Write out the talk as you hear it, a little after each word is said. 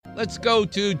Let's go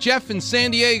to Jeff in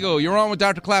San Diego. You're on with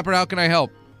Dr. Klapper. How can I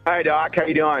help? Hi, Doc. How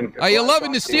you doing? Are you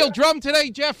loving the steel drum today,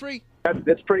 Jeffrey?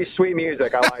 That's pretty sweet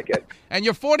music. I like it. And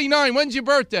you're 49. When's your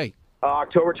birthday?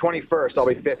 October 21st. I'll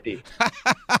be 50.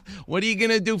 What are you going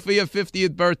to do for your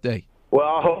 50th birthday?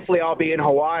 Well, hopefully I'll be in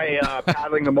Hawaii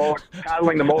paddling the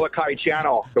Molokai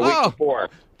Channel the week before.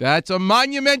 That's a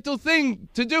monumental thing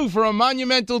to do for a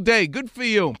monumental day. Good for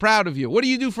you. Proud of you. What do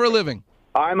you do for a living?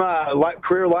 I'm a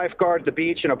career lifeguard at the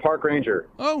beach and a park ranger.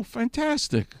 Oh,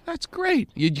 fantastic. That's great.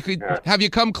 Have you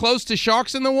come close to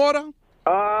sharks in the water?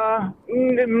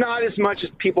 Not as much as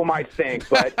people might think,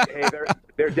 but hey,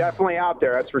 they're definitely out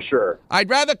there, that's for sure. I'd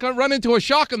rather run into a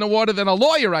shark in the water than a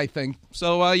lawyer, I think.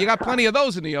 So you got plenty of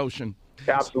those in the ocean.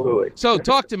 Absolutely. So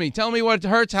talk to me. Tell me what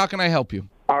hurts. How can I help you?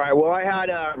 All right. Well, I had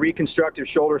reconstructive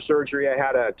shoulder surgery. I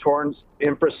had a torn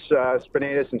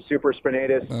infraspinatus and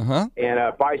supraspinatus and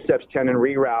a biceps tendon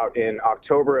reroute in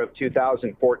October of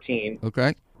 2014.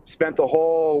 Okay. Spent the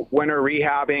whole winter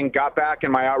rehabbing, got back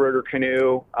in my outrigger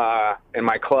canoe in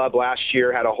my club last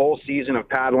year, had a whole season of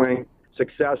paddling,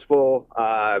 successful,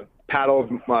 paddled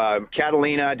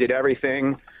Catalina, did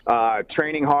everything,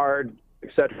 training hard, et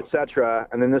cetera,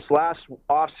 and then this last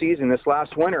off season, this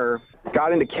last winter,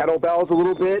 got into kettlebells a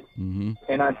little bit,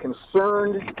 and I'm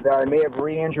concerned that I may have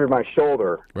re-injured my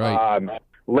shoulder. Right.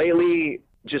 Lately,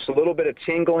 just a little bit of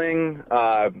tingling,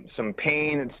 some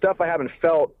pain, and stuff I haven't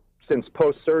felt since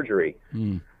post-surgery.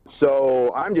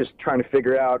 So I'm just trying to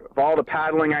figure out all the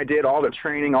paddling I did, all the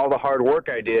training, all the hard work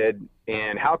I did,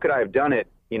 and how could I have done it,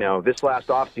 this last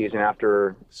off season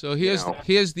after. So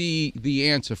here's the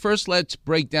answer. First, let's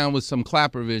break down with some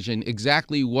Klapper vision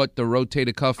exactly what the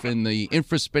rotator cuff and the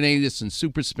infraspinatus and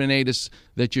supraspinatus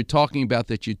that you're talking about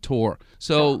that you tore.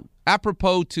 So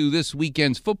apropos to this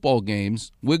weekend's football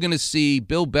games, we're going to see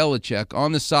Bill Belichick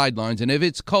on the sidelines, and if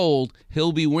it's cold,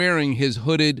 he'll be wearing his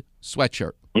hooded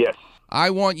sweatshirt. Yes. I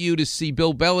want you to see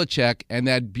Bill Belichick and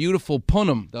that beautiful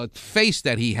punum, the face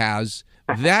that he has.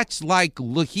 That's like,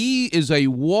 look, he is a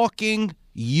walking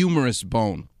humerus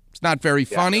bone. It's not very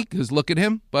funny because look at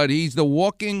him, but he's the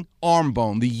walking arm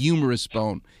bone, the humerus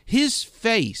bone. His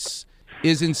face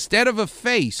is, instead of a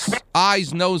face,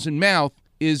 eyes, nose, and mouth,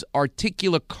 is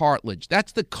articular cartilage.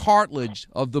 That's the cartilage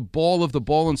of the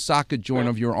ball and socket joint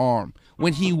of your arm.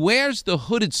 When he wears the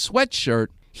hooded sweatshirt,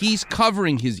 he's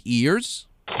covering his ears,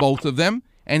 both of them,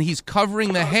 and he's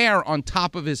covering the hair on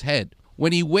top of his head.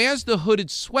 When he wears the hooded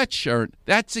sweatshirt,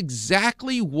 that's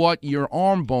exactly what your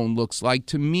arm bone looks like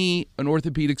to me, an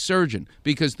orthopedic surgeon,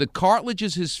 because the cartilage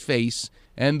is his face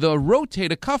and the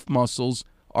rotator cuff muscles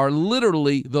are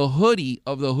literally the hoodie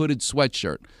of the hooded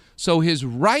sweatshirt. So his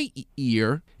right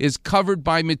ear is covered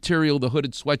by material, the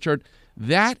hooded sweatshirt.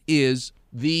 That is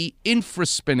the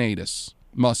infraspinatus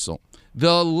muscle.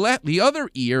 The other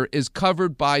ear is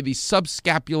covered by the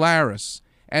subscapularis.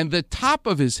 And the top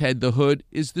of his head, the hood,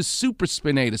 is the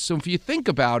supraspinatus. So if you think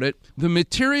about it, the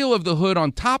material of the hood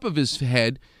on top of his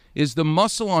head is the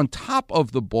muscle on top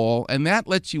of the ball, and that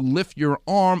lets you lift your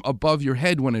arm above your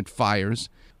head when it fires.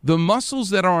 The muscles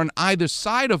that are on either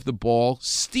side of the ball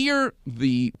steer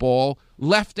the ball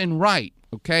left and right,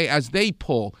 okay, as they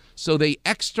pull. So they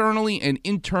externally and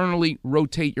internally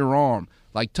rotate your arm.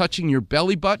 Like touching your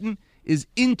belly button is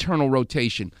internal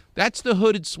rotation. That's the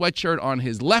hooded sweatshirt on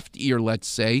his left ear, let's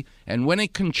say, and when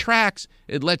it contracts,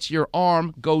 it lets your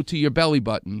arm go to your belly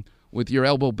button with your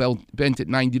elbow bent at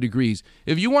 90 degrees.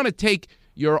 If you want to take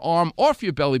your arm off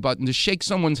your belly button to shake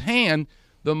someone's hand,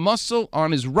 the muscle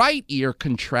on his right ear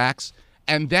contracts,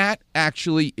 and that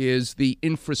actually is the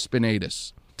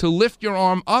infraspinatus. To lift your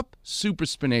arm up,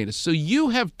 supraspinatus. So you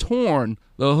have torn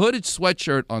the hooded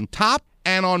sweatshirt on top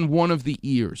and on one of the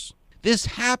ears. This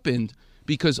happened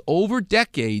because over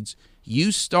decades,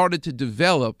 you started to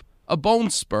develop a bone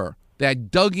spur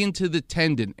that dug into the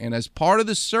tendon. And as part of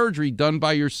the surgery done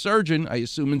by your surgeon, I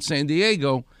assume in San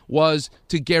Diego, was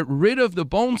to get rid of the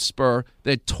bone spur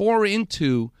that tore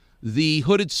into the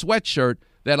hooded sweatshirt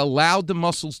that allowed the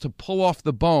muscles to pull off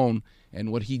the bone.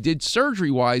 And what he did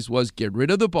surgery-wise was get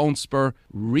rid of the bone spur,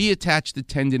 reattach the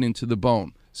tendon into the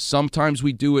bone. Sometimes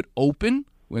we do it open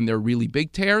when they're really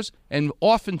big tears, and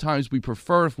oftentimes we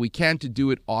prefer, if we can, to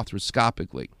do it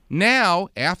arthroscopically. Now,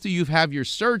 after you've had your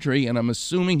surgery, and I'm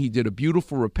assuming he did a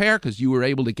beautiful repair because you were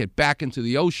able to get back into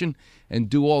the ocean and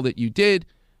do all that you did,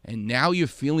 and now you're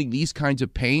feeling these kinds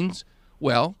of pains,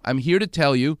 well, I'm here to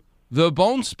tell you, the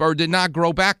bone spur did not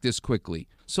grow back this quickly.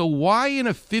 So why in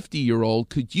a 50-year-old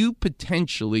could you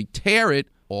potentially tear it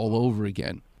all over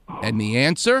again? And the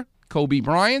answer, Kobe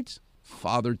Bryant,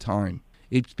 Father Time.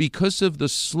 It's because of the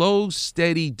slow,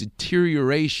 steady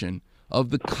deterioration of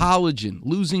the collagen,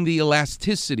 losing the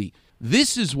elasticity.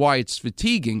 This is why it's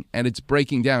fatiguing and it's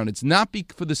breaking down. It's not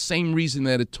for the same reason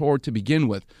that it tore to begin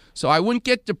with. So I wouldn't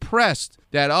get depressed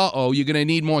that, you're going to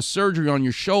need more surgery on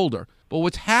your shoulder. But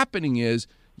what's happening is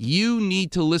you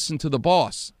need to listen to the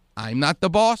boss. I'm not the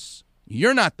boss.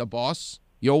 You're not the boss.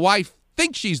 Your wife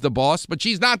thinks she's the boss, but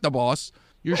she's not the boss.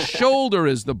 Your shoulder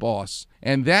is the boss.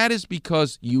 And that is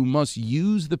because you must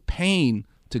use the pain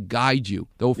to guide you.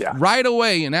 Though right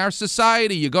away in our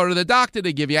society, you go to the doctor,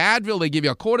 they give you Advil, they give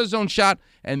you a cortisone shot,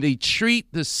 and they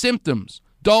treat the symptoms.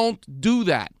 Don't do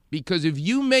that, because if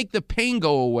you make the pain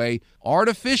go away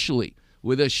artificially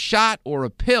with a shot or a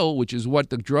pill, which is what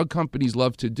the drug companies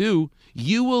love to do,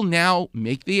 you will now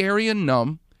make the area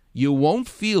numb. You won't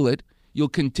feel it. You'll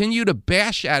continue to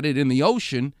bash at it in the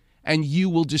ocean, and you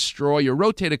will destroy your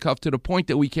rotator cuff to the point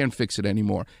that we can't fix it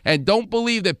anymore. And don't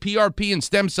believe that PRP and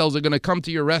stem cells are going to come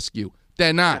to your rescue.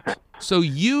 They're not. So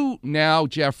you now,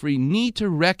 Jeffrey, need to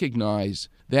recognize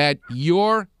that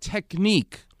your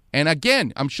technique, and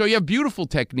again, I'm sure you have beautiful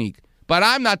technique, but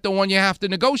I'm not the one you have to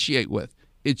negotiate with.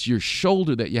 It's your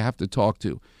shoulder that you have to talk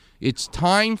to. It's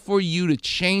time for you to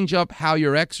change up how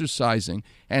you're exercising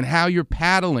and how you're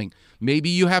paddling. Maybe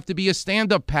you have to be a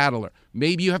stand-up paddler.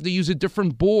 Maybe you have to use a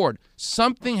different board.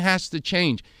 Something has to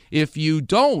change. If you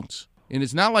don't, and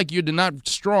it's not like you're not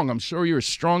strong. I'm sure you're as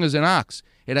strong as an ox.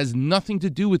 It has nothing to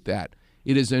do with that.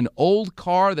 It is an old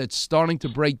car that's starting to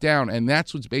break down, and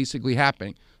that's what's basically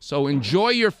happening. So enjoy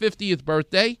your 50th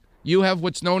birthday. You have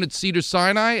what's known at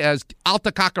Cedars-Sinai as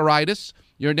altococcaritis.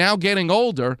 You're now getting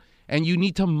older, and you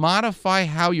need to modify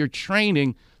how you're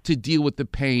training to deal with the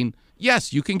pain.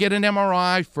 Yes, you can get an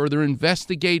MRI, further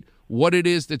investigate what it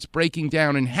is that's breaking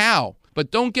down and how. But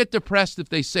don't get depressed if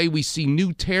they say we see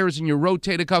new tears in your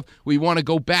rotator cuff. We want to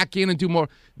go back in and do more.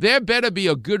 There better be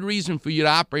a good reason for you to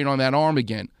operate on that arm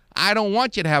again. I don't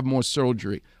want you to have more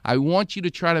surgery. I want you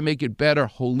to try to make it better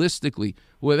holistically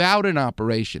without an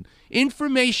operation.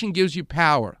 Information gives you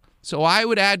power. So I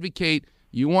would advocate,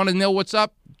 you want to know what's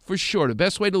up? For sure. The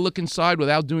best way to look inside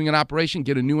without doing an operation,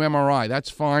 get a new MRI. That's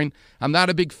fine. I'm not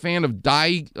a big fan of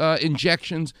dye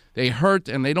injections. They hurt,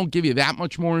 and they don't give you that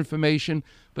much more information.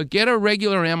 But get a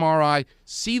regular MRI,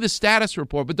 see the status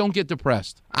report, but don't get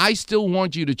depressed. I still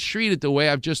want you to treat it the way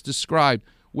I've just described,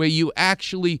 where you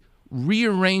actually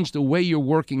rearrange the way you're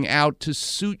working out to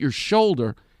suit your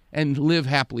shoulder and live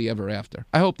happily ever after.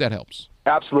 I hope that helps.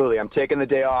 Absolutely. I'm taking the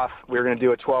day off. We're going to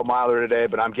do a 12-miler today,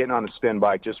 but I'm getting on the spin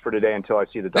bike just for today until I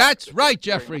see the doctor. That's right,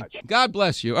 Jeffrey. God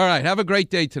bless you. All right. Have a great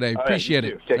day today. Appreciate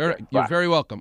it. Take care. You're very welcome.